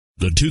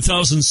The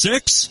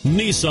 2006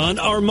 Nissan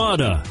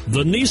Armada.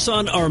 The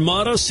Nissan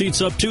Armada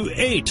seats up to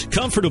 8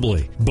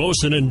 comfortably.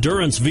 Boasts an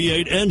endurance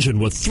V8 engine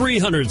with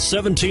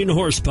 317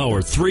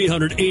 horsepower,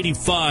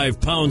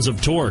 385 pounds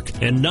of torque,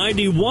 and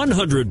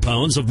 9,100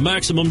 pounds of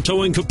maximum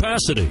towing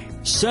capacity.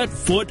 Set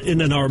foot in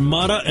an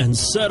Armada and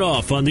set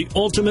off on the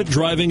ultimate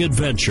driving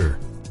adventure.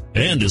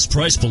 And is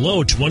priced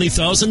below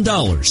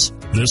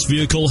 $20,000. This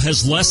vehicle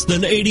has less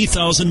than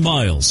 80,000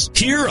 miles.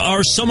 Here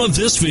are some of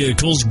this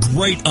vehicle's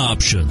great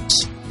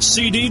options: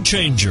 CD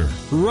changer,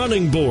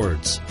 running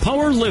boards,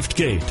 power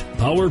liftgate,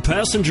 power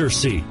passenger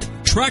seat,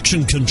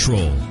 traction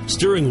control,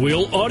 steering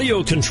wheel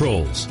audio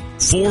controls,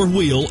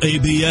 4-wheel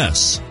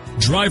ABS,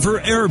 driver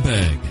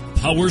airbag,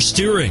 power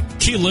steering,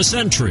 keyless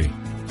entry.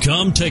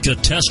 Come take a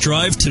test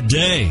drive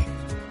today.